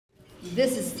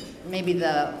This is maybe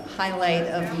the highlight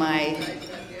of my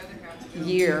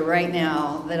year right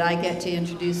now, that I get to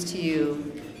introduce to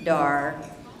you Dahr,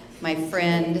 my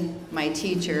friend, my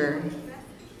teacher,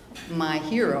 my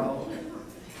hero.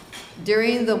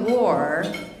 During the war,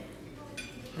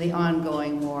 the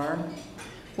ongoing war,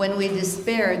 when we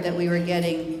despaired that we were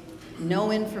getting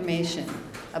no information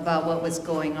about what was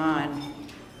going on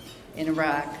in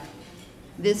Iraq,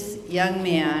 this young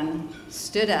man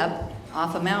stood up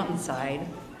off a mountainside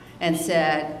and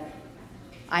said,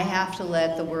 "I have to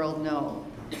let the world know."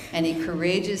 And he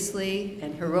courageously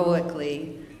and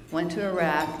heroically went to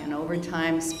Iraq, and over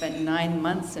time spent 9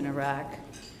 months in Iraq,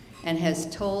 and has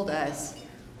told us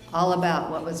all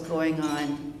about what was going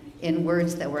on in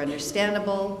words that were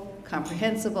understandable,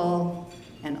 comprehensible,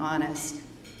 and honest.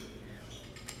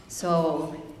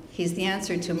 So he's the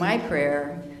answer to my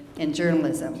prayer in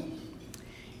journalism.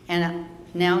 And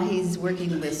now he's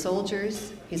working with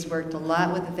soldiers. He's worked a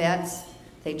lot with vets.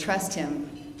 They trust him.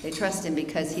 They trust him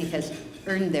because he has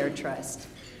earned their trust,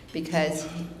 because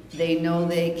they know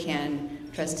they can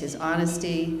trust his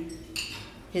honesty,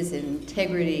 his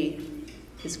integrity,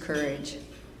 his courage.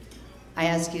 I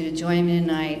ask you to join me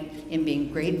tonight in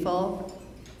being grateful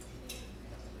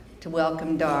to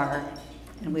welcome Dahr,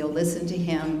 and we'll listen to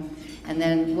him, and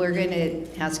then we're going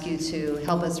to ask you to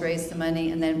help us raise the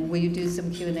money, and then will you do some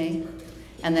Q&A?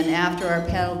 And then after our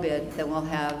paddle bid, then we'll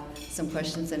have some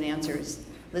questions and answers.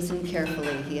 Listen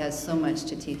carefully, he has so much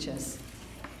to teach us.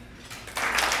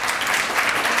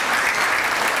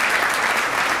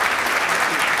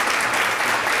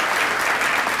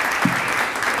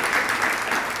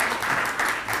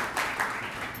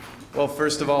 Well,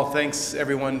 first of all, thanks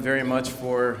everyone very much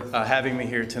for having me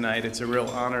here tonight. It's a real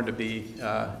honor to be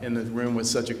in the room with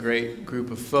such a great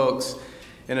group of folks.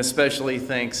 And especially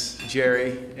thanks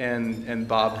Jerry and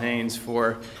Bob Haynes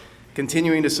for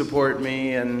continuing to support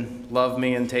me and love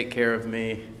me and take care of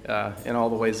me in all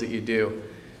the ways that you do.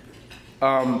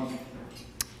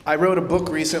 I wrote a book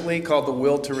recently called The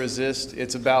Will to Resist.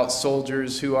 It's about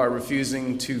soldiers who are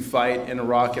refusing to fight in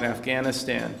Iraq and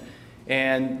Afghanistan.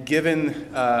 And given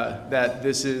that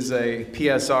this is a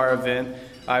PSR event,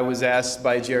 I was asked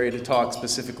by Jerry to talk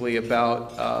specifically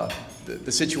about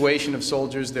the situation of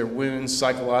soldiers, their wounds,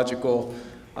 psychological,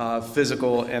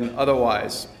 physical, and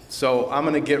otherwise. So I'm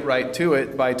going to get right to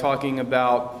it by talking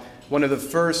about one of the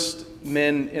first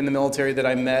men in the military that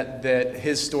I met, that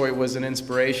his story was an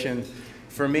inspiration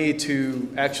for me to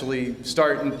actually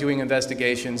start doing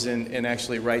investigations and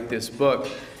actually write this book.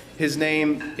 His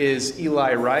name is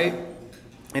Eli Wright,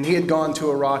 and he had gone to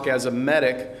Iraq as a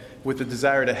medic with the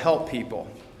desire to help people.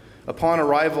 Upon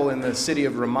arrival in the city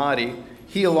of Ramadi,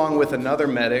 he, along with another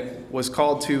medic, was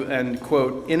called to an,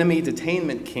 quote, enemy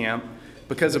detainment camp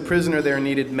because a prisoner there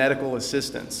needed medical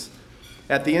assistance.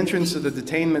 At the entrance of the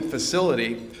detainment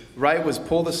facility, Wright was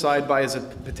pulled aside by his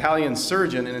battalion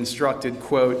surgeon and instructed,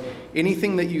 quote,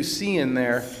 anything that you see in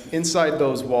there, inside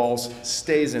those walls,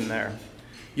 stays in there.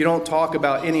 You don't talk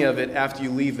about any of it after you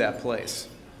leave that place.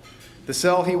 The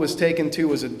cell he was taken to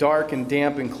was a dark and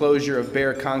damp enclosure of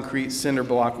bare concrete cinder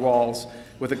block walls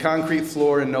with a concrete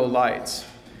floor and no lights.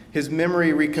 His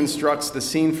memory reconstructs the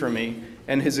scene for me,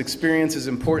 and his experience is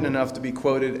important enough to be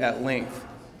quoted at length.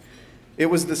 It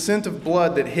was the scent of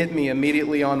blood that hit me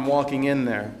immediately on walking in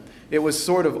there. It was a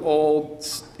sort of old,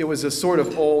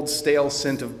 stale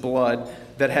scent of blood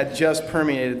that had just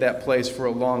permeated that place for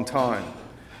a long time.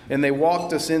 And they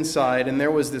walked us inside, and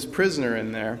there was this prisoner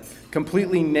in there,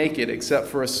 completely naked except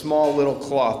for a small little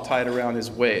cloth tied around his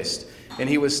waist. And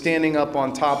he was standing up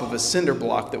on top of a cinder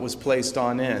block that was placed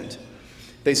on end.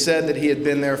 They said that he had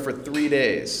been there for 3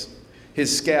 days.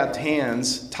 His scabbed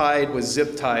hands, tied with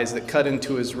zip ties that cut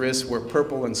into his wrists, were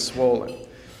purple and swollen.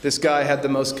 This guy had the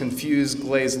most confused,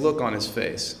 glazed look on his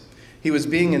face. He was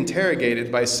being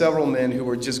interrogated by several men who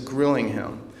were just grilling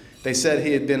him. They said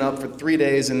he had been up for 3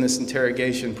 days in this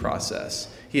interrogation process.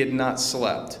 He had not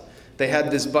slept. They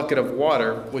had this bucket of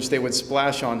water, which they would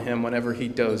splash on him whenever he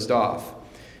dozed off.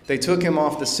 They took him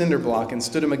off the cinder block and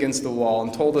stood him against the wall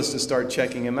and told us to start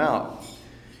checking him out.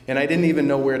 And I didn't even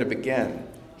know where to begin.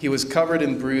 He was covered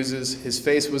in bruises, his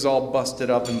face was all busted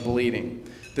up and bleeding.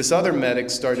 This other medic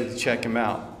started to check him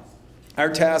out. Our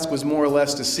task was more or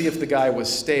less to see if the guy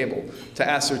was stable, to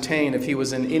ascertain if he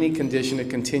was in any condition to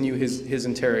continue his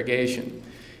interrogation.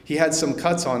 He had some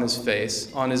cuts on his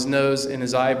face, on his nose, and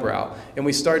his eyebrow, and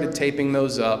we started taping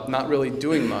those up, not really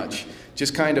doing much,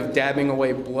 just kind of dabbing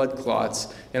away blood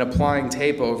clots and applying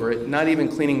tape over it, not even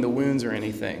cleaning the wounds or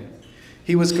anything.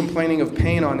 He was complaining of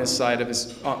pain on the side of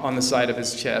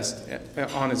his chest,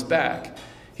 on his back.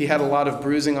 He had a lot of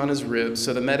bruising on his ribs,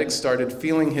 so the medic started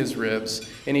feeling his ribs,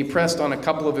 and he pressed on a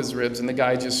couple of his ribs, and the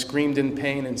guy just screamed in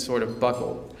pain and sort of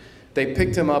buckled. They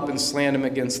picked him up and slammed him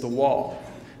against the wall.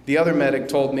 The other medic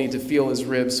told me to feel his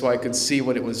ribs so I could see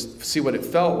what it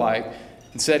felt like,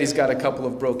 and said he's got a couple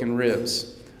of broken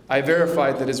ribs. I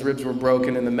verified that his ribs were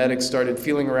broken, and the medic started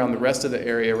feeling around the rest of the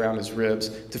area around his ribs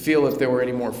to feel if there were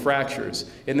any more fractures.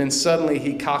 And then suddenly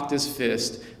he cocked his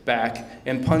fist back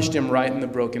and punched him right in the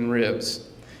broken ribs.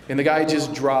 And the guy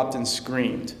just dropped and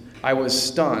screamed. I was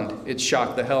stunned. It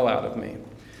shocked the hell out of me.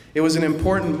 It was an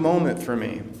important moment for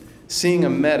me, seeing a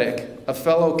medic, a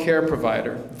fellow care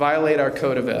provider, violate our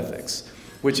code of ethics,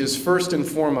 which is first and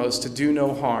foremost to do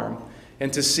no harm,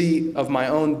 and to see one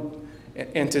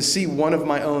of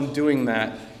my own doing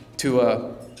that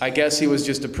to I guess he was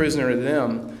just a prisoner to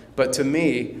them, but to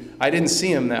me, I didn't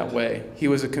see him that way. He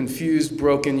was a confused,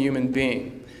 broken human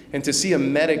being. And to see a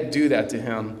medic do that to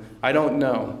him, I don't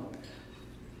know.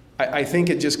 I think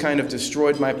it just kind of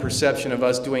destroyed my perception of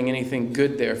us doing anything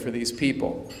good there for these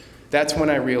people. That's when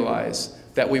I realized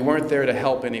that we weren't there to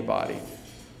help anybody.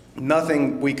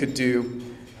 Nothing we could do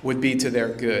would be to their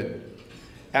good.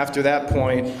 After that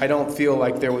point, I don't feel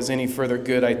like there was any further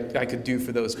good I could do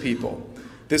for those people.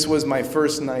 This was my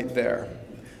first night there.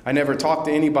 I never talked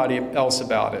to anybody else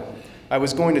about it. I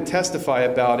was going to testify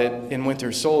about it in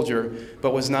Winter Soldier,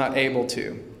 but was not able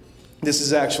to. This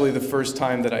is actually the first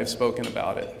time that I've spoken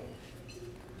about it.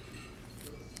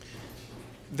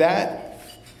 That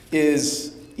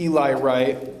is Eli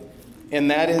Wright, and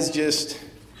that is just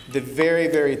the very,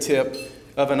 very tip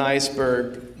of an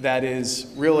iceberg that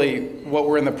is really what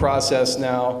we're in the process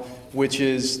now, which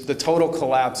is the total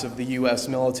collapse of the U.S.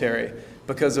 military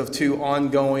because of two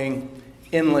ongoing,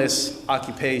 endless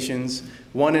occupations,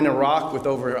 one in Iraq with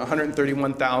over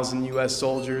 131,000 U.S.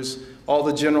 soldiers. All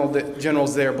the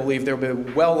generals there believe there will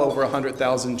be well over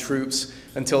 100,000 troops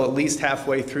until at least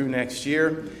halfway through next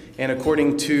year. And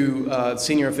according to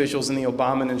senior officials in the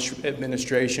Obama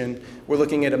administration, we're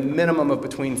looking at a minimum of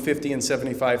between 50 and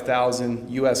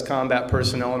 75,000 U.S. combat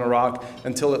personnel in Iraq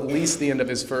until at least the end of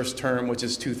his first term, which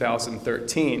is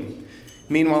 2013.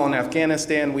 Meanwhile, in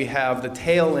Afghanistan, we have the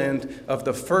tail end of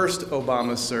the first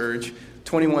Obama surge,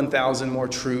 21,000 more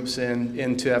troops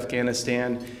into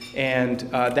Afghanistan, and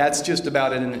that's just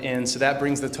about at an end. So that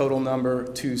brings the total number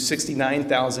to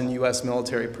 69,000 U.S.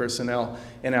 military personnel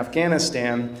in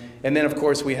Afghanistan. And then, of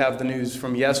course, we have the news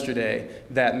from yesterday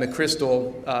that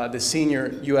McChrystal, the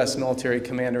senior U.S. military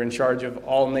commander in charge of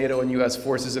all NATO and U.S.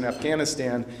 forces in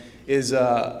Afghanistan,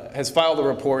 has filed a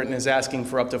report and is asking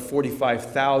for up to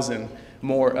 45,000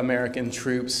 more American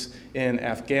troops in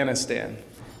Afghanistan.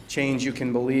 Change you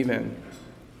can believe in.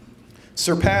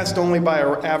 Surpassed only by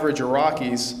our average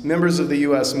Iraqis, members of the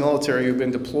U.S. military who've been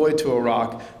deployed to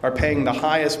Iraq are paying the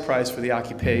highest price for the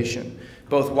occupation,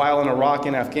 both while in Iraq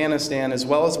and Afghanistan, as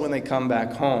well as when they come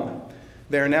back home.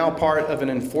 They are now part of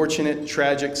an unfortunate,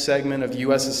 tragic segment of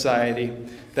U.S. society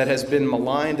that has been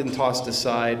maligned and tossed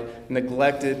aside,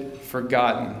 neglected,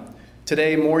 forgotten.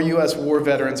 Today, more U.S. war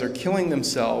veterans are killing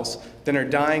themselves than are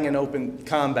dying in open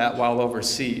combat while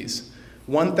overseas.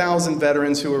 1,000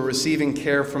 veterans who are receiving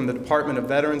care from the Department of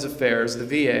Veterans Affairs, the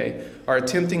VA, are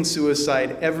attempting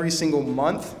suicide every single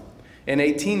month, and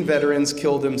 18 veterans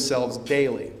kill themselves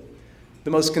daily.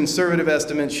 The most conservative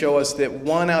estimates show us that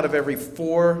 1 out of every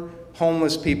 4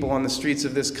 homeless people on the streets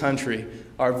of this country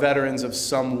are veterans of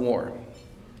some war.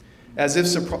 As if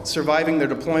surviving their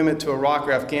deployment to Iraq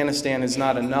or Afghanistan is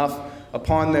not enough,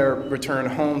 upon their return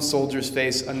home, soldiers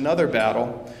face another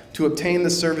battle to obtain the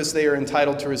service they are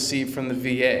entitled to receive from the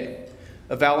VA.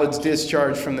 A valid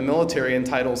discharge from the military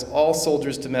entitles all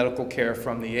soldiers to medical care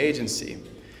from the agency.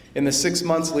 In the 6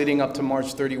 months leading up to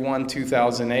March 31,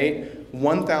 2008,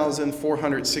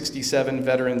 1,467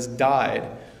 veterans died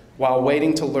while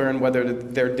waiting to learn whether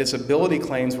their disability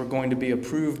claims were going to be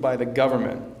approved by the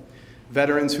government.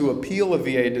 Veterans who appeal a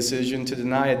VA decision to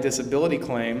deny a disability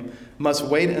claim must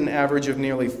wait an average of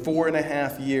nearly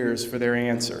 4.5 years for their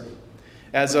answer.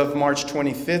 As of March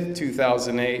 25,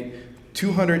 2008,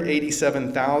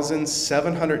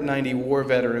 287,790 war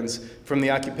veterans from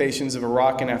the occupations of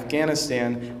Iraq and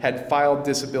Afghanistan had filed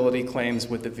disability claims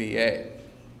with the VA.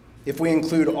 If we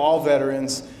include all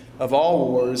veterans of all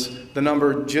wars, the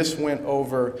number just went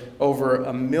over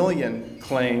 1 million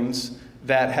claims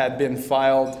that had been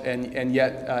filed and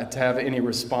yet to have any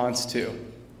response to.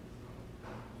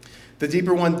 The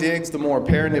deeper one digs, the more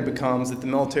apparent it becomes that the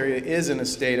military is in a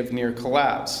state of near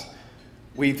collapse.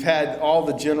 We've had all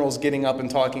the generals getting up and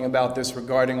talking about this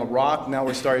regarding Iraq. Now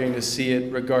we're starting to see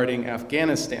it regarding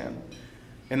Afghanistan.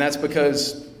 And that's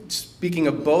because, speaking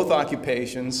of both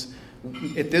occupations,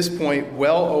 At this point,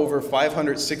 well over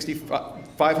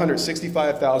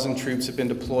 565,000 troops have been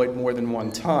deployed more than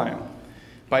one time.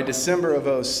 By December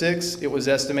of '06, it was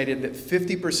estimated that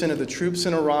 50% of the troops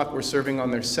in Iraq were serving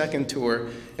on their second tour,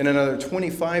 and another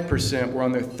 25% were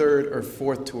on their third or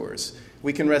fourth tours.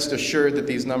 We can rest assured that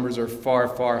these numbers are far,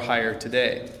 far higher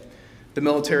today. The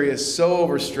military is so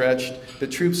overstretched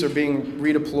that troops are being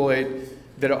redeployed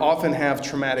that often have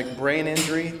traumatic brain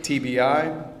injury,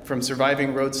 TBI, from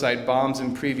surviving roadside bombs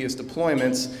in previous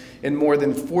deployments, and more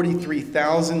than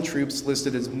 43,000 troops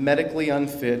listed as medically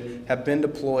unfit have been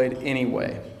deployed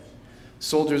anyway.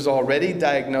 Soldiers already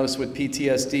diagnosed with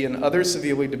PTSD and other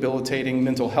severely debilitating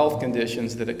mental health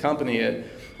conditions that accompany it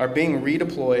are being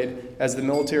redeployed as the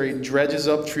military dredges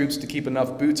up troops to keep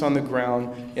enough boots on the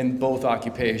ground in both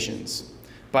occupations.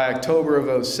 By October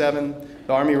of '07,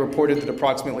 the Army reported that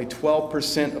approximately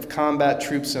 12% of combat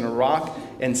troops in Iraq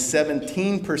and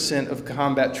 17% of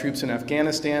combat troops in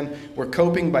Afghanistan were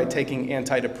coping by taking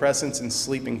antidepressants and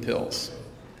sleeping pills.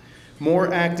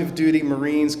 More active duty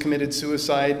Marines committed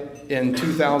suicide in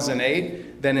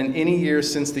 2008 than in any year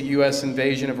since the U.S.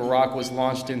 invasion of Iraq was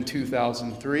launched in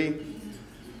 2003.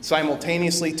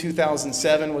 Simultaneously,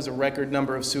 2007 was a record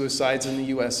number of suicides in the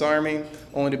U.S. Army,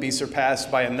 only to be surpassed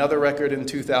by another record in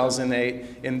 2008.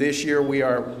 And this year, we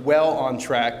are well on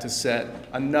track to set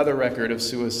another record of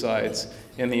suicides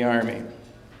in the Army.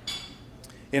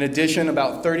 In addition,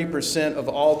 about 30% of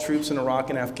all troops in Iraq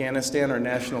and Afghanistan are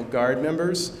National Guard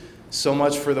members. So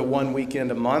much for the one weekend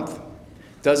a month.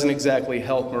 Doesn't exactly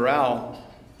help morale.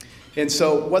 And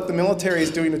so what the military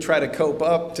is doing to try to cope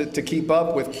up, to keep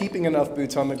up with keeping enough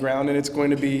boots on the ground, and it's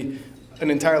going to be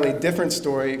an entirely different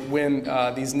story when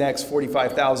these next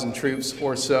 45,000 troops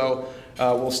or so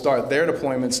will start their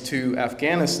deployments to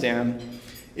Afghanistan,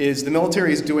 is the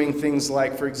military is doing things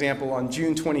like, for example, on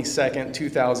June 22nd,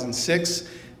 2006,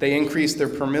 they increased their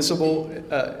permissible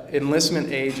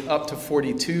enlistment age up to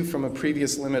 42 from a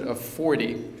previous limit of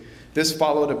 40. This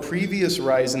followed a previous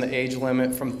rise in the age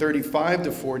limit from 35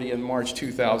 to 40 in March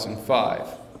 2005.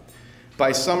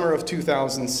 By summer of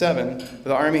 2007,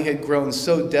 the Army had grown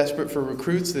so desperate for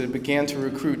recruits that it began to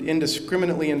recruit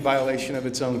indiscriminately in violation of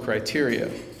its own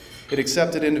criteria. It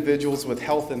accepted individuals with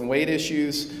health and weight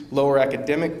issues, lower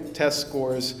academic test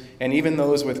scores, and even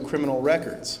those with criminal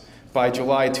records. By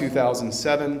July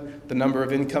 2007, the number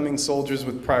of incoming soldiers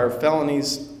with prior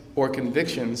felonies or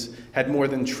convictions had more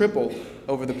than tripled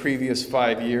over the previous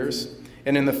 5 years.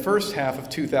 And in the first half of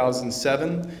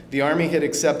 2007, the Army had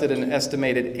accepted an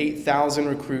estimated 8,000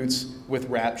 recruits with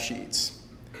rap sheets.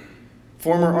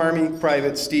 Former Army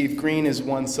Private Steve Green is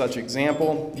one such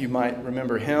example. You might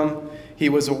remember him. He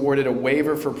was awarded a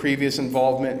waiver for previous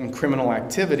involvement in criminal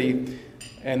activity,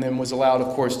 and then was allowed, of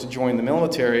course, to join the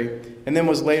military, and then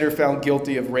was later found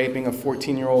guilty of raping a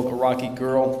 14-year-old Iraqi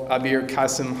girl, Abir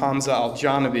Qasim Hamza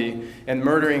al-Janabi, and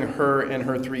murdering her and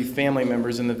her 3 family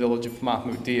members in the village of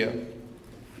Mahmoudiya.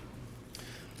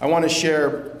 I want to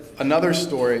share another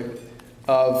story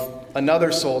of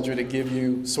another soldier to give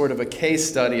you sort of a case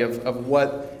study of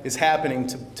what is happening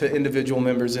to individual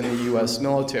members in the U.S.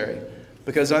 military.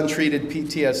 Because untreated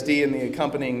PTSD and the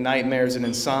accompanying nightmares and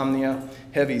insomnia,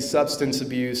 heavy substance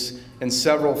abuse, and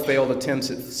several failed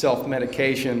attempts at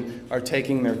self-medication are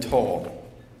taking their toll.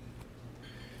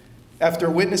 After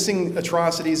witnessing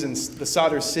atrocities in the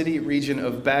Sadr City region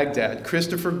of Baghdad,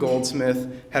 Christopher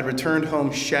Goldsmith had returned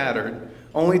home shattered,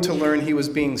 only to learn he was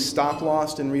being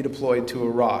stop-lossed and redeployed to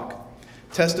Iraq.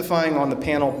 Testifying on the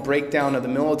panel Breakdown of the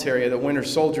Military at the Winter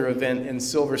Soldier event in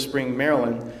Silver Spring,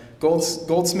 Maryland,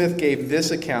 Goldsmith gave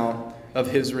this account of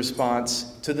his response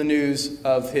to the news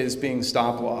of his being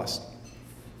stop-lossed.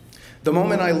 The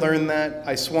moment I learned that,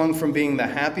 I swung from being the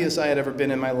happiest I had ever been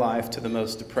in my life to the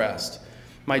most depressed.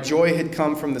 My joy had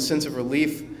come from the sense of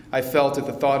relief I felt at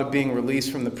the thought of being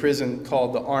released from the prison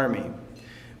called the Army.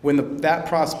 When that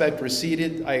prospect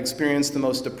receded, I experienced the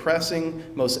most depressing,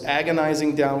 most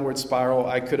agonizing downward spiral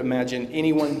I could imagine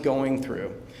anyone going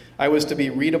through. I was to be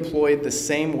redeployed the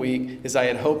same week as I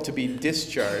had hoped to be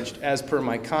discharged as per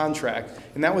my contract,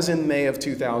 and that was in May of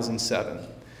 2007.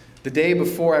 The day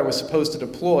before I was supposed to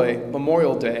deploy,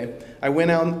 Memorial Day, I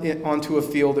went out onto a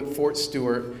field at Fort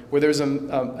Stewart where there's a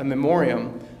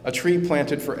memoriam, a tree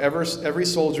planted for every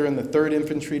soldier in the 3rd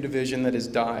Infantry Division that has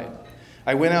died.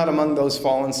 I went out among those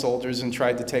fallen soldiers and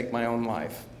tried to take my own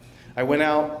life. I went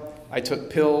out, I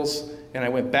took pills, and I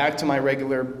went back to my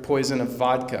regular poison of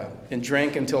vodka and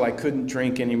drank until I couldn't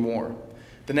drink anymore.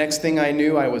 The next thing I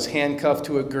knew, I was handcuffed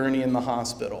to a gurney in the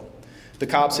hospital. The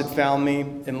cops had found me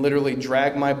and literally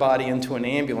dragged my body into an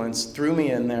ambulance, threw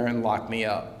me in there, and locked me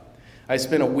up. I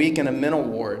spent a week in a mental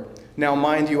ward. Now,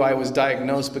 mind you, I was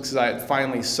diagnosed because I had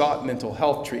finally sought mental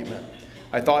health treatment.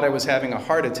 I thought I was having a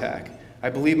heart attack.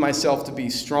 I believed myself to be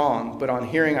strong, but on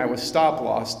hearing I was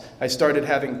stop-lost, I started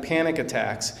having panic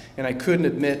attacks, and I couldn't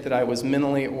admit that I was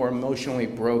mentally or emotionally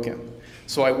broken.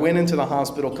 So I went into the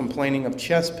hospital complaining of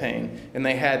chest pain, and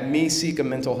they had me seek a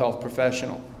mental health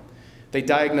professional. They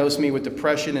diagnosed me with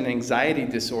depression and anxiety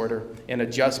disorder and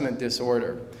adjustment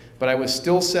disorder. But I was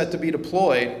still set to be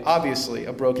deployed, obviously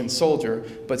a broken soldier,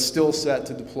 but still set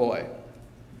to deploy.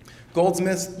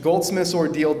 Goldsmith's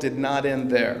ordeal did not end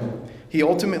there. He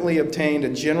ultimately obtained a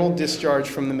general discharge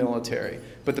from the military,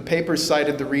 but the papers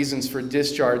cited the reasons for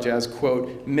discharge as,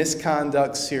 quote,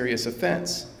 misconduct, serious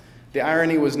offense. The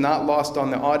irony was not lost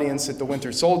on the audience at the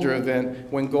Winter Soldier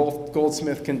event when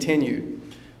Goldsmith continued.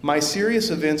 My serious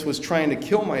offense was trying to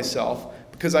kill myself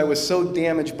because I was so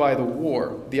damaged by the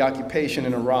war, the occupation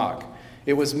in Iraq.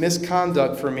 It was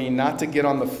misconduct for me not to get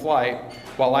on the flight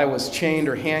while I was chained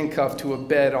or handcuffed to a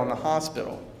bed on the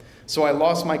hospital. So I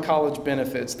lost my college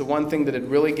benefits, the one thing that had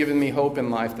really given me hope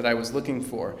in life that I was looking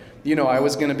for. You know, I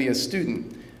was going to be a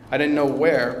student. I didn't know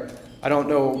where. I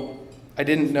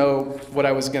didn't know what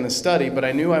I was going to study, but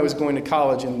I knew I was going to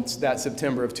college in that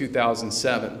September of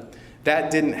 2007.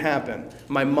 That didn't happen.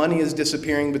 My money is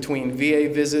disappearing between VA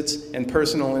visits and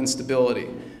personal instability.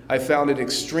 I found it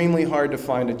extremely hard to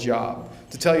find a job.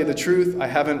 To tell you the truth, I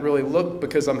haven't really looked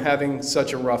because I'm having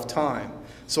such a rough time.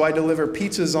 So I deliver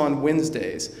pizzas on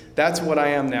Wednesdays. That's what I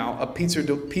am now, a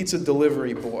pizza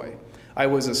delivery boy. I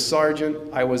was a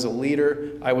sergeant, I was a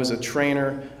leader, I was a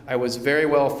trainer, I was very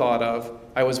well thought of.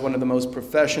 I was one of the most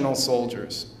professional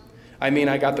soldiers. I mean,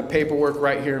 I got the paperwork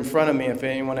right here in front of me if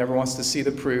anyone ever wants to see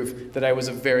the proof that I was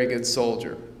a very good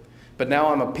soldier. But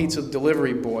now I'm a pizza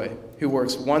delivery boy who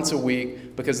works once a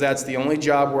week because that's the only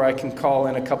job where I can call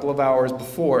in a couple of hours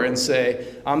before and say,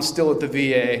 I'm still at the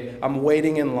VA, I'm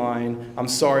waiting in line, I'm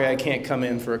sorry I can't come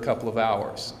in for a couple of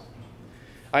hours.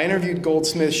 I interviewed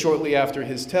Goldsmith shortly after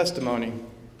his testimony.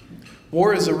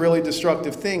 War is a really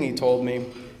destructive thing, he told me.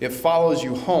 It follows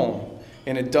you home,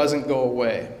 and it doesn't go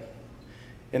away.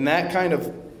 And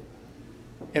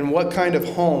what kind of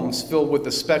homes filled with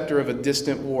the specter of a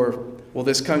distant war will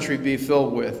this country be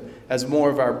filled with as more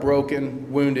of our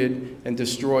broken, wounded, and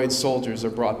destroyed soldiers are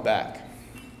brought back?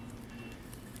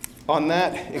 On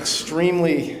that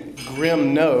extremely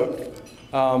grim note,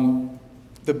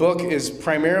 the book is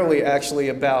primarily actually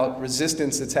about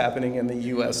resistance that's happening in the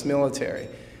U.S. military.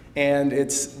 And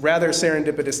it's rather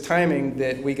serendipitous timing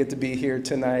that we get to be here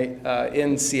tonight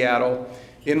in Seattle,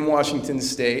 in Washington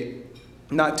State,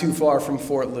 not too far from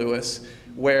Fort Lewis,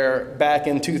 where back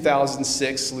in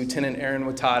 2006, Lieutenant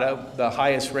Aaron Watada, the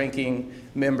highest ranking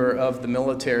member of the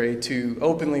military to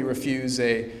openly refuse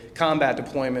a combat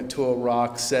deployment to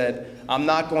Iraq, said, I'm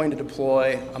not going to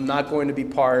deploy, I'm not going to be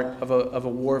part of a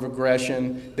war of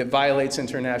aggression that violates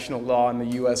international law and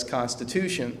the US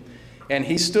Constitution. And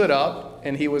he stood up,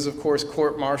 and he was, of course,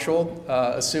 court-martialed,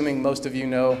 assuming most of you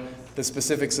know the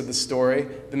specifics of the story.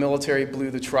 The military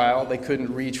blew the trial. They couldn't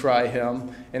retry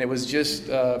him. And it was just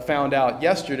found out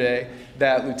yesterday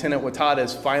that Lieutenant Watada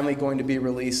is finally going to be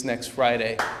released next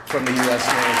Friday from the U.S.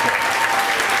 military.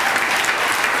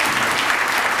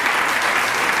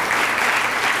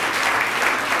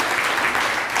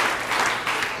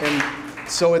 And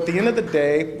so at the end of the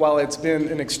day, while it's been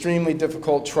an extremely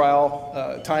difficult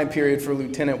trial time period for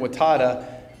Lieutenant Watada,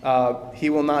 he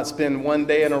will not spend one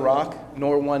day in Iraq,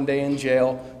 nor one day in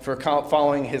jail for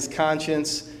following his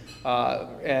conscience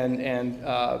and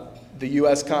the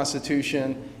U.S.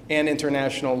 Constitution and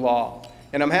international law.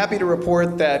 And I'm happy to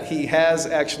report that he has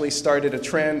actually started a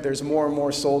trend. There's more and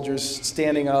more soldiers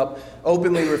standing up,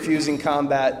 openly refusing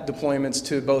combat deployments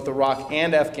to both Iraq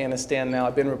and Afghanistan now.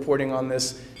 I've been reporting on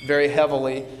this very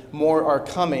heavily. More are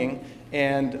coming.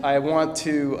 And I want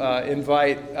to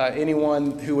invite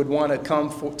anyone who would want to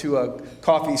come to a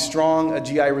Coffee Strong, a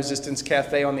GI Resistance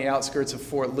Cafe on the outskirts of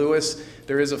Fort Lewis.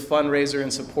 There is a fundraiser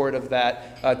in support of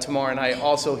that tomorrow night,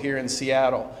 also here in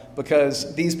Seattle,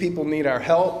 because these people need our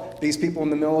help. These people in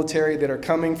the military that are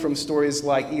coming from stories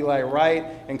like Eli Wright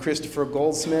and Christopher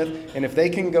Goldsmith, and if they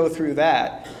can go through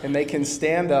that and they can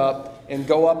stand up and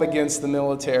go up against the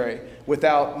military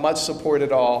without much support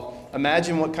at all,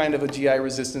 imagine what kind of a GI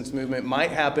resistance movement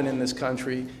might happen in this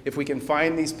country if we can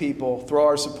find these people, throw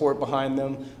our support behind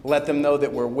them, let them know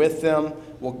that we're with them,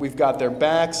 we've got their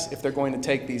backs. If they're going to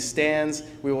take these stands,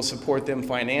 we will support them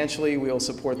financially, we will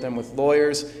support them with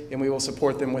lawyers, and we will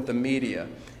support them with the media.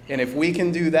 And if we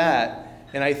can do that,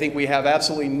 And I think we have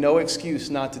absolutely no excuse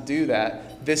not to do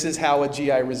that. This is how a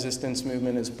GI resistance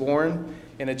movement is born.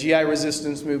 And a GI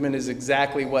resistance movement is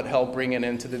exactly what helped bring an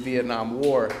end to the Vietnam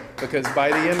War. Because by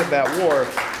the end of that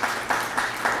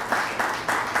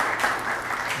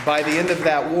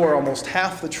war, almost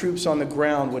half the troops on the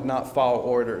ground would not follow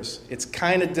orders. It's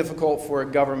kind of difficult for a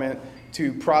government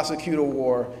to prosecute a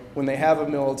war when they have a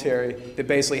military that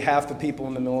basically half the people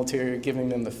in the military are giving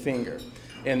them the finger.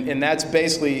 And that's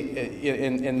basically,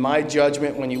 in my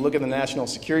judgment, when you look at the national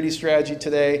security strategy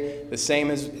today, the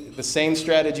same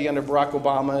strategy under Barack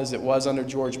Obama as it was under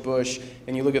George Bush.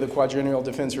 And you look at the Quadrennial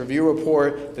Defense Review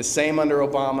Report, the same under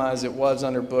Obama as it was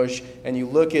under Bush. And you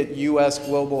look at U.S.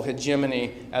 global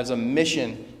hegemony as a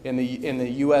mission in the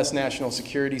U.S. national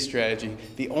security strategy.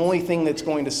 The only thing that's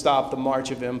going to stop the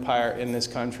march of empire in this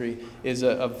country is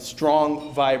a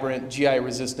strong, vibrant GI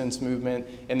resistance movement.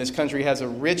 And this country has a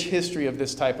rich history of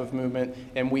this type of movement,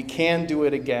 and we can do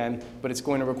it again, but it's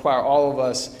going to require all of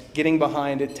us getting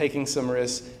behind it, taking some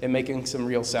risks, and making some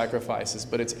real sacrifices.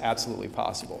 But it's absolutely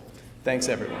possible. Thanks,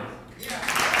 everyone.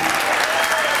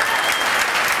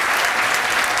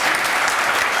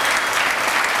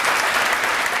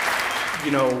 You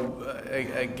know,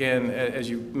 again, as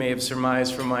you may have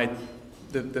surmised from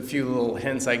the few little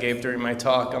hints I gave during my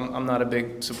talk, I'm not a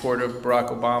big supporter of Barack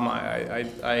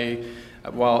Obama.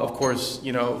 While of course,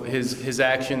 you know, his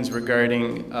actions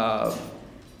regarding,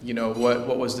 you know,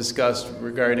 what was discussed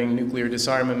regarding nuclear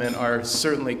disarmament are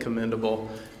certainly commendable,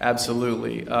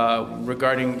 absolutely.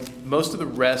 Regarding most of the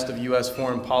rest of U.S.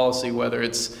 foreign policy, whether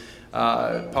it's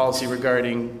policy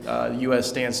regarding U.S.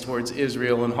 stance towards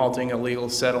Israel and halting illegal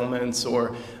settlements,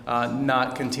 or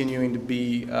not continuing to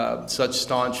be such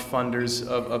staunch funders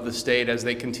of the state as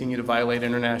they continue to violate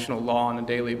international law on a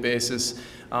daily basis.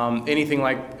 Anything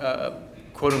like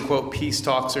quote-unquote peace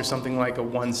talks or something like a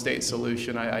one-state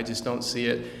solution, I just don't see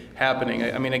it happening.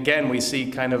 I mean, again, we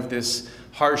see kind of this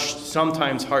harsh,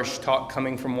 sometimes harsh talk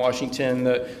coming from Washington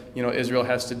that, you know, Israel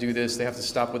has to do this, they have to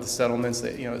stop with the settlements,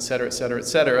 that, you know, et cetera, et cetera, et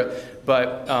cetera.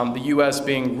 But the U.S.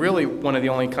 being really one of the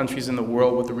only countries in the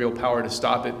world with the real power to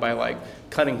stop it by, like,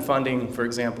 cutting funding, for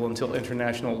example, until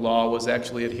international law was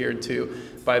actually adhered to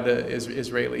by the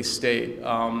Israeli state.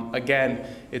 Again,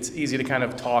 it's easy to kind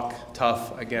of talk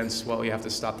tough against, well, you have to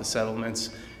stop the settlements,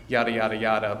 yada, yada,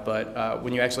 yada. But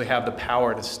when you actually have the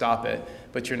power to stop it,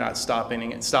 but you're not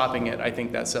stopping it, I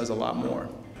think that says a lot more.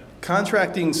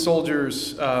 Contracting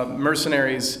soldiers,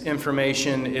 mercenaries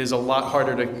information is a lot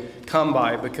harder to come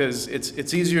by because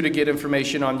it's easier to get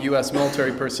information on U.S.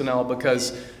 military personnel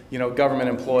because, you know, government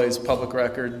employees, public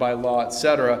record, by law, et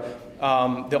cetera.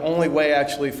 The only way,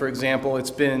 actually, for example,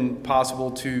 it's been possible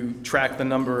to track the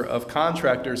number of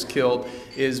contractors killed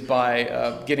is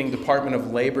by getting Department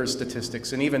of Labor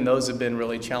statistics, and even those have been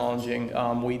really challenging.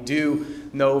 We do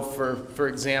know, for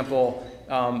example,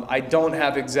 I don't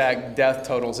have exact death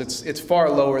totals. It's far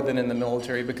lower than in the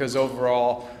military because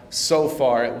overall, so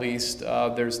far at least,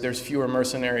 there's fewer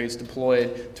mercenaries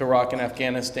deployed to Iraq and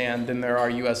Afghanistan than there are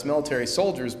U.S. military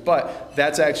soldiers, but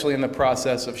that's actually in the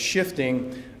process of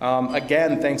shifting.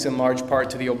 Again, thanks in large part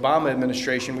to the Obama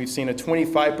administration, we've seen a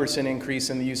 25% increase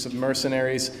in the use of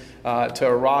mercenaries to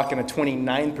Iraq and a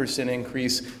 29%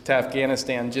 increase to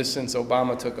Afghanistan just since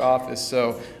Obama took office.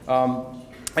 So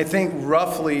I think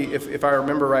roughly, if I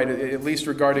remember right, at least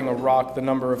regarding Iraq, the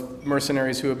number of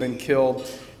mercenaries who have been killed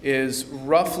is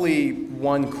roughly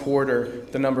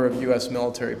 1/4 the number of U.S.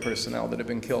 military personnel that have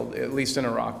been killed, at least in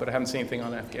Iraq, but I haven't seen anything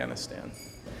on Afghanistan.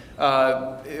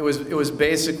 It was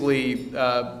basically,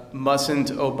 mustn't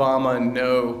Obama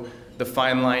know the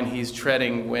fine line he's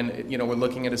treading when, you know, we're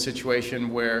looking at a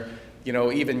situation where, you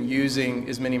know, even using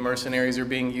as many mercenaries are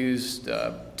being used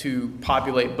to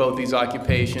populate both these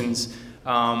occupations.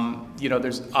 You know,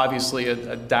 there's obviously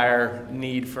a dire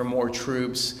need for more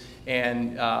troops,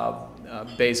 and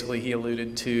basically he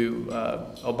alluded to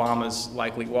Obama's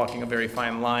likely walking a very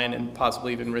fine line and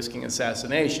possibly even risking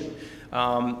assassination.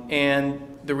 And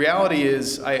the reality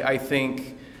is, I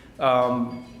think,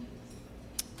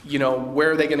 you know,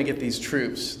 where are they going to get these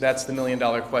troops? That's the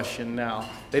million-dollar question now.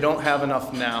 They don't have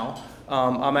enough now.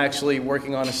 I'm actually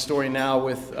working on a story now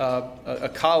with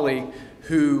a colleague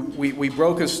who we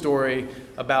broke a story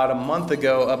about a month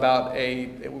ago about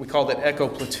we called it Echo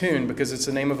Platoon because it's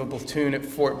the name of a platoon at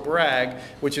Fort Bragg,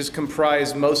 which is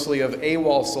comprised mostly of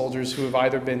AWOL soldiers who have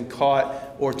either been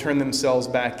caught or turned themselves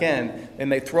back in.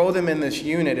 And they throw them in this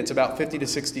unit, it's about 50 to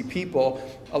 60 people,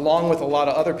 along with a lot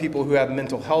of other people who have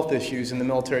mental health issues, and the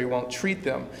military won't treat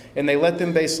them. And they let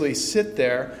them basically sit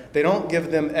there. They don't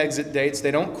give them exit dates.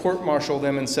 They don't court-martial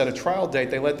them and set a trial date.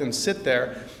 They let them sit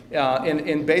there.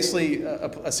 in basically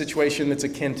a situation that's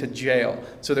akin to jail.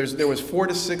 So there was 4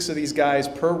 to 6 of these guys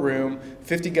per room,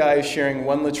 50 guys sharing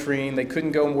one latrine. They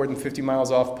couldn't go more than 50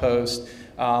 miles off post.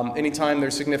 Anytime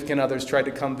their significant others tried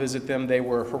to come visit them, they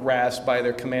were harassed by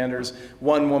their commanders.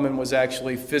 One woman was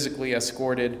actually physically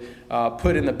escorted,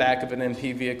 put in the back of an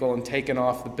MP vehicle and taken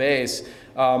off the base.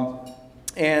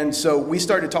 And so we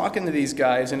started talking to these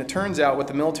guys, and it turns out what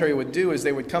the military would do is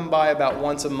they would come by about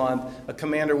once a month. A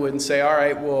commander would say, all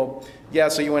right, well, yeah,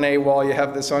 so you went AWOL, you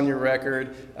have this on your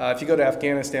record. If you go to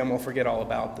Afghanistan, we'll forget all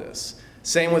about this.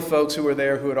 Same with folks who were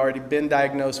there who had already been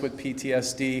diagnosed with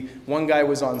PTSD. One guy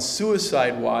was on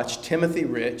suicide watch, Timothy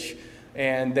Rich,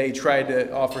 and they tried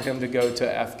to offer him to go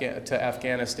to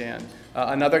Afghanistan.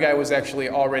 Another guy was actually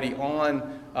already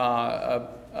on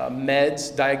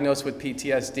meds, diagnosed with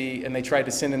PTSD, and they tried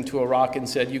to send him to Iraq and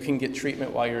said, you can get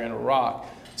treatment while you're in Iraq.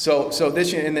 So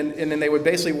this, and then they would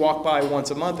basically walk by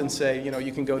once a month and say, you know,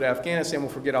 you can go to Afghanistan,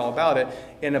 we'll forget all about it.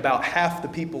 And about half the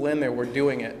people in there were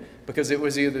doing it because it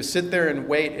was either sit there and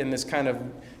wait in this kind of,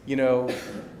 you know,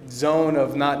 zone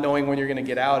of not knowing when you're going to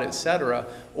get out, etc.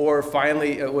 Or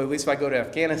finally, well, at least if I go to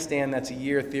Afghanistan, that's a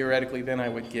year theoretically, then I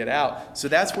would get out. So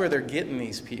that's where they're getting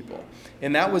these people.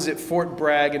 And that was at Fort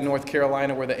Bragg in North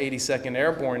Carolina where the 82nd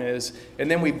Airborne is.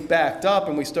 And then we backed up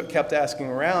and we kept asking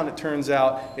around. It turns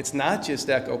out it's not just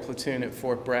Echo Platoon at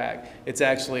Fort Bragg. It's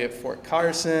actually at Fort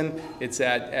Carson. It's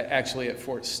actually at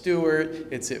Fort Stewart.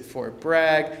 It's at Fort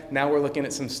Bragg. Now we're looking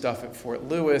at some stuff at Fort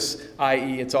Lewis,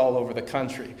 i.e. it's all over the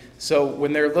country. So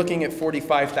when they're looking at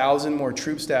 45,000 more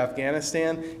troops to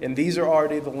Afghanistan, and these are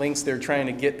already the links they're trying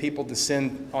to get people to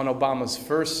send on Obama's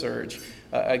first surge.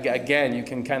 Again, you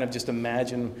can kind of just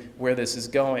imagine where this is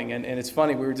going. And it's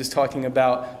funny, we were just talking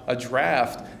about a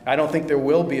draft. I don't think there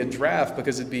will be a draft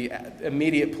because it'd be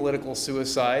immediate political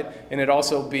suicide, and it'd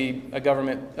also be a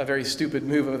very stupid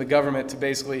move of the government to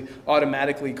basically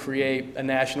automatically create a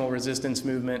national resistance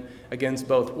movement against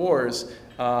both wars.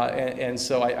 And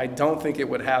so I don't think it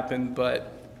would happen,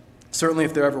 but certainly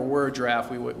if there ever were a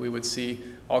draft, we would see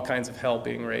all kinds of hell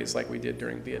being raised like we did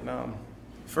during Vietnam.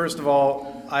 First of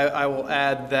all, I will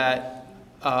add that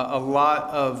a lot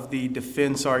of the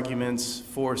defense arguments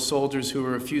for soldiers who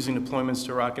are refusing deployments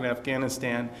to Iraq and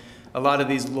Afghanistan, a lot of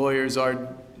these lawyers are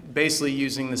basically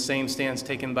using the same stance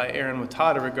taken by Aaron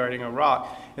Watada regarding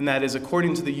Iraq, and that is,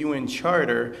 according to the UN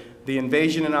Charter, the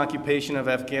invasion and occupation of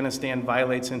Afghanistan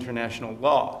violates international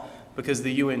law, because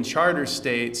the UN Charter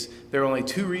states there are only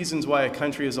 2 reasons why a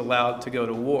country is allowed to go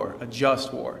to war, a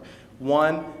just war.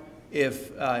 One,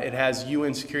 if it has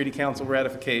UN Security Council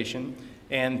ratification,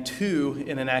 and 2,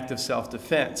 in an act of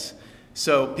self-defense.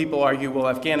 So people argue, well,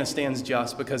 Afghanistan's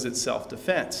just because it's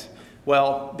self-defense.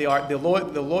 Well,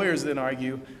 the lawyers then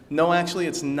argue, no, actually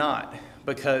it's not,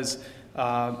 because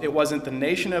it wasn't the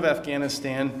nation of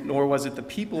Afghanistan, nor was it the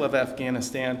people of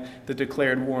Afghanistan that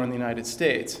declared war on the United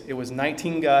States. It was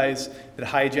 19 guys that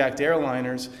hijacked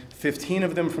airliners, 15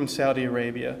 of them from Saudi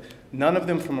Arabia, none of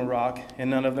them from Iraq, and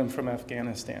none of them from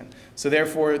Afghanistan. So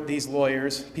therefore, these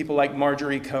lawyers, people like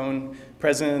Marjorie Cohn,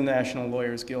 president of the National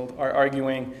Lawyers Guild, are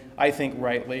arguing, I think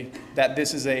rightly, that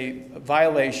this is a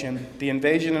violation. The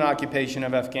invasion and occupation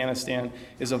of Afghanistan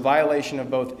is a violation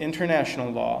of both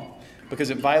international law, because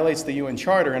it violates the UN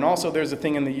Charter, and also there's a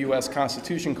thing in the US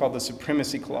Constitution called the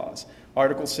Supremacy Clause,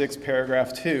 Article 6,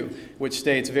 Paragraph 2, which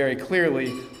states very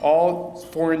clearly all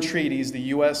foreign treaties the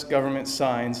US government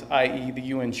signs, i.e. the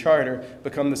UN Charter,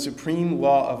 become the supreme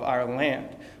law of our land.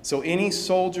 So any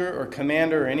soldier or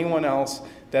commander or anyone else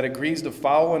that agrees to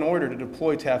follow an order to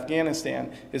deploy to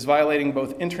Afghanistan is violating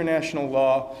both international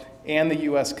law and the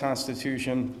US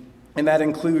Constitution. And that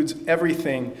includes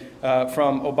everything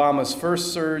from Obama's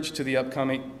first surge to the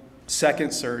upcoming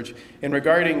second surge. And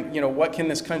regarding, what can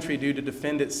this country do to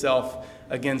defend itself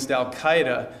against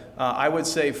Al-Qaeda, I would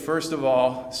say, first of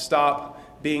all, stop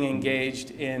being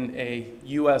engaged in a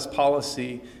U.S.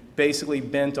 policy basically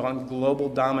bent on global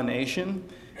domination.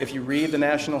 If you read the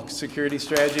National Security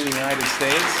Strategy of the United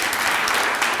States,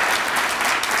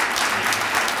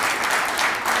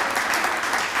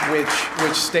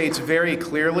 which states very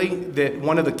clearly that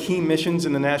one of the key missions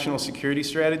in the National Security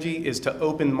Strategy is to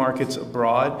open markets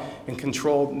abroad and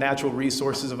control natural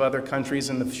resources of other countries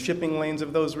and the shipping lanes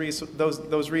of those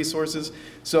resources.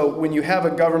 So when you have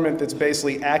a government that's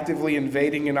basically actively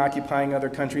invading and occupying other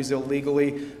countries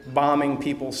illegally, bombing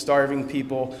people, starving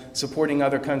people, supporting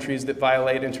other countries that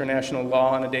violate international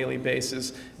law on a daily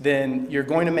basis, then you're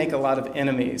going to make a lot of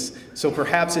enemies. So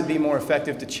perhaps it'd be more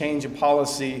effective to change a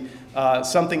policy,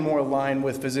 something more aligned line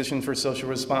with Physicians for Social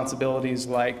Responsibilities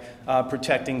like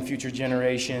protecting future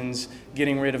generations,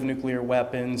 getting rid of nuclear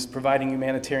weapons, providing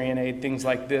humanitarian aid, things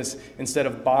like this, instead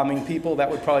of bombing people, that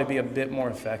would probably be a bit more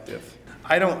effective.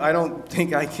 I don't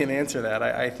think I can answer that.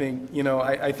 I think, you know,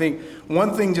 I think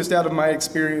one thing just out of my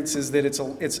experience is that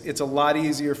it's a lot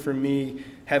easier for me,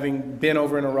 having been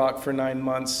over in Iraq for 9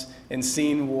 months and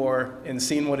seen war and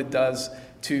seen what it does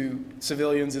to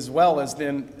civilians, as well as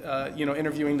then, you know,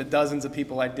 interviewing the dozens of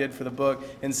people I did for the book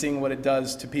and seeing what it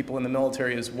does to people in the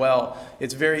military as well.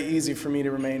 It's very easy for me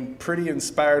to remain pretty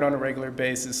inspired on a regular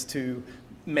basis to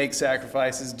make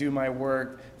sacrifices, do my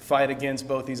work, fight against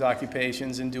both these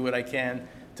occupations, and do what I can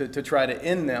to try to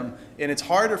end them. And it's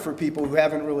harder for people who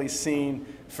haven't really seen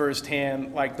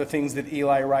firsthand, like the things that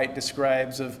Eli Wright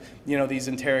describes of, you know, these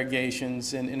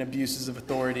interrogations and abuses of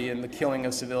authority and the killing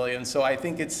of civilians. So I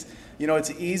think it's, you know,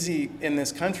 it's easy in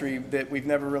this country that we've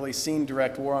never really seen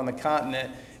direct war on the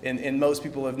continent, and most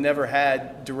people have never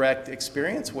had direct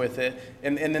experience with it.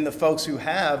 And then the folks who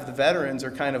have, the veterans,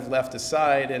 are kind of left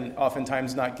aside and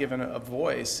oftentimes not given a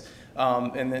voice.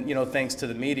 And then, you know, thanks to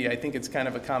the media, I think it's kind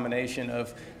of a combination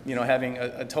of, you know, having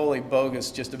a totally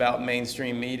bogus, just about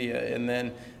mainstream media, and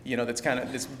then, you know,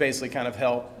 it's basically kind of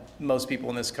helped most people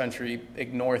in this country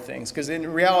ignore things. Because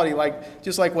in reality,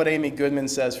 just like what Amy Goodman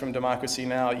says from Democracy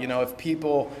Now!, you know, if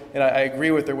people, and I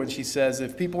agree with her when she says,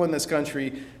 if people in this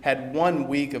country had 1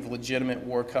 week of legitimate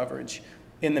war coverage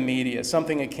in the media,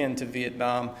 something akin to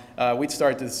Vietnam, we'd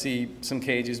start to see some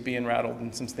cages being rattled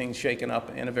and some things shaken up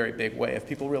in a very big way. If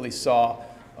people really saw,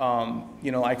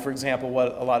 you know, like, for example,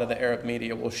 what a lot of the Arab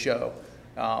media will show,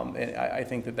 and I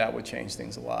think that would change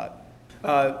things a lot.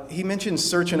 He mentioned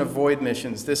search and avoid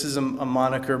missions. This is a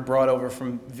moniker brought over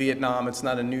from Vietnam. It's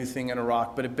not a new thing in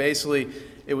Iraq, but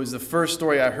it was the first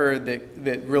story I heard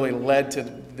that really led to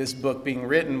this book being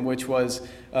written, which was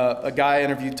a guy I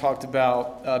interviewed talked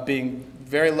about being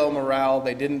very low morale.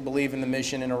 They didn't believe in the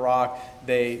mission in Iraq.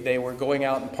 They were going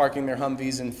out and parking their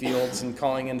Humvees in fields and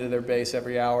calling into their base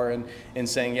every hour and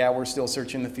saying, yeah, we're still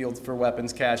searching the fields for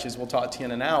weapons caches. We'll talk to you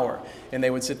in an hour. And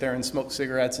they would sit there and smoke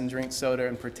cigarettes and drink soda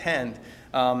and pretend.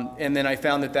 And then I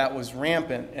found that was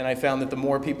rampant. And I found that the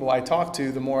more people I talked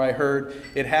to, the more I heard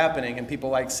it happening. And people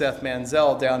like Seth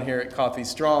Manzel down here at Coffee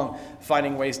Strong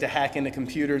finding ways to hack into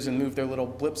computers and move their little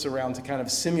blips around to kind of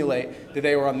simulate that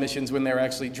they were on missions when they were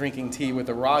actually drinking tea with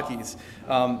Iraqis.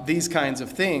 These kinds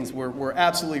of things were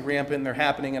absolutely rampant. They're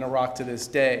happening in Iraq to this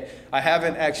day. I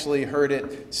haven't actually heard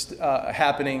it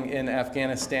happening in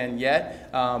Afghanistan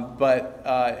yet, but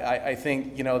I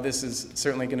think, you know, this is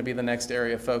certainly going to be the next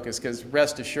area of focus, because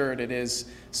rest assured it is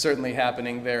certainly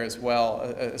happening there as well,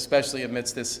 especially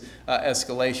amidst this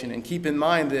escalation. And keep in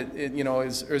mind that, you know,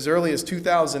 as early as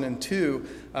 2002,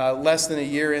 less than a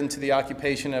year into the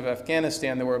occupation of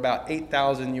Afghanistan, there were about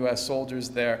 8,000 U.S. soldiers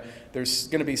there. There's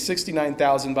going to be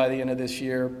 69,000 by the end of this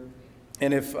year.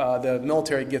 And if the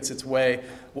military gets its way,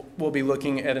 we'll be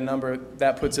looking at a number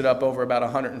that puts it up over about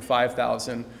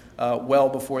 105,000 well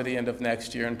before the end of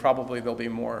next year, and probably there'll be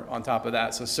more on top of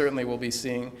that. So certainly we'll be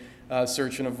seeing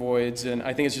search and avoids, and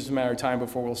I think it's just a matter of time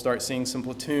before we'll start seeing some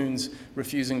platoons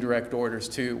refusing direct orders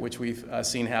too, which we've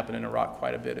seen happen in Iraq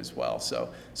quite a bit as well. So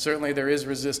certainly there is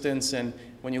resistance, and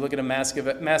when you look at a massive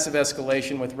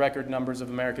escalation with record numbers of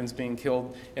Americans being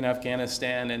killed in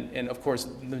Afghanistan, and of course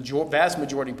the vast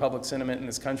majority public sentiment in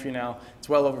this country now, it's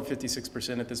well over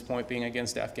 56% at this point being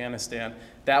against Afghanistan,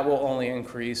 that will only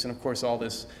increase. And of course all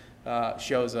this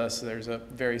shows us there's a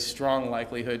very strong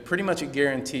likelihood, pretty much a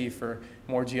guarantee, for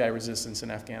more GI resistance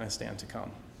in Afghanistan to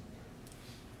come.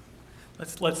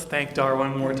 Let's thank Dahr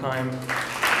one more time.